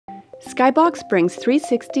SkyBox brings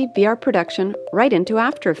 360 VR production right into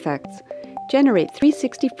After Effects. Generate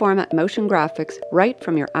 360 format motion graphics right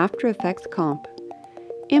from your After Effects comp.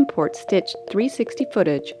 Import stitched 360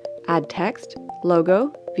 footage, add text,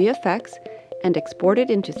 logo, VFX, and export it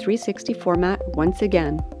into 360 format once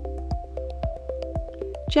again.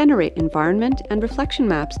 Generate environment and reflection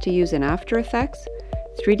maps to use in After Effects,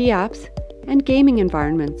 3D apps, and gaming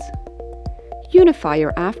environments. Unify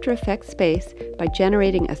your After Effects space by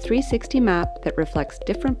generating a 360 map that reflects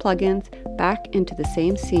different plugins back into the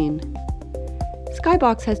same scene.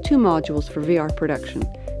 SkyBox has two modules for VR production,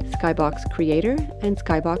 SkyBox Creator and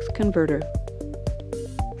SkyBox Converter.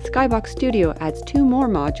 SkyBox Studio adds two more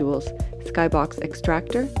modules, SkyBox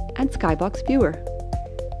Extractor and SkyBox Viewer.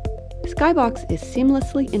 SkyBox is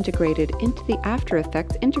seamlessly integrated into the After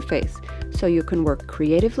Effects interface, so you can work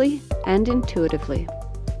creatively and intuitively.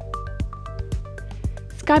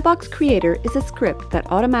 SkyBox Creator is a script that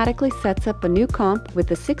automatically sets up a new comp with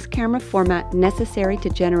the 6-camera format necessary to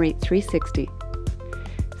generate 360.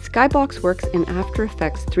 SkyBox works in After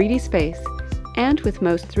Effects 3D space and with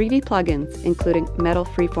most 3D plugins including Metal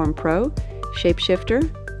Freeform Pro, Shapeshifter,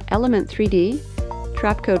 Element 3D,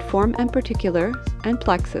 Trapcode Form and Particular, and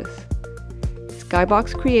Plexus.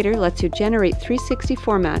 SkyBox Creator lets you generate 360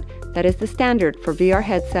 format that is the standard for VR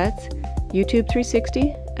headsets, YouTube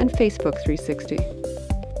 360, and Facebook 360.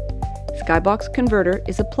 SkyBox Converter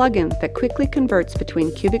is a plugin that quickly converts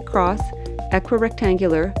between cubic cross,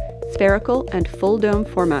 Equirectangular, Spherical, and FullDome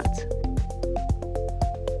formats.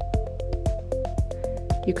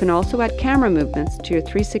 You can also add camera movements to your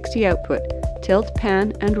 360 output, tilt,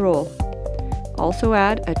 pan, and roll. Also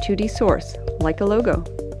add a 2D source, like a logo.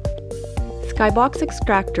 SkyBox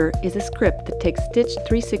Extractor is a script that takes stitched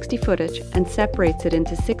 360 footage and separates it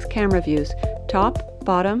into 6 camera views, top,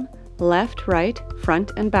 bottom, left, right,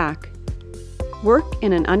 front, and back. Work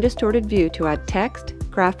in an undistorted view to add text,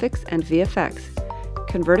 graphics, and VFX.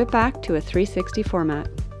 Convert it back to a 360 format.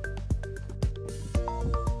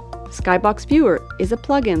 SkyBox Viewer is a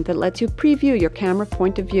plugin that lets you preview your camera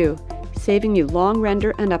point of view, saving you long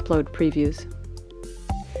render and upload previews.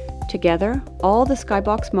 Together, all the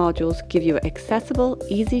SkyBox modules give you accessible,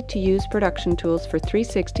 easy-to-use production tools for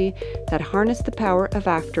 360 that harness the power of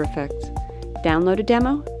After Effects. Download a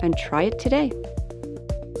demo and try it today.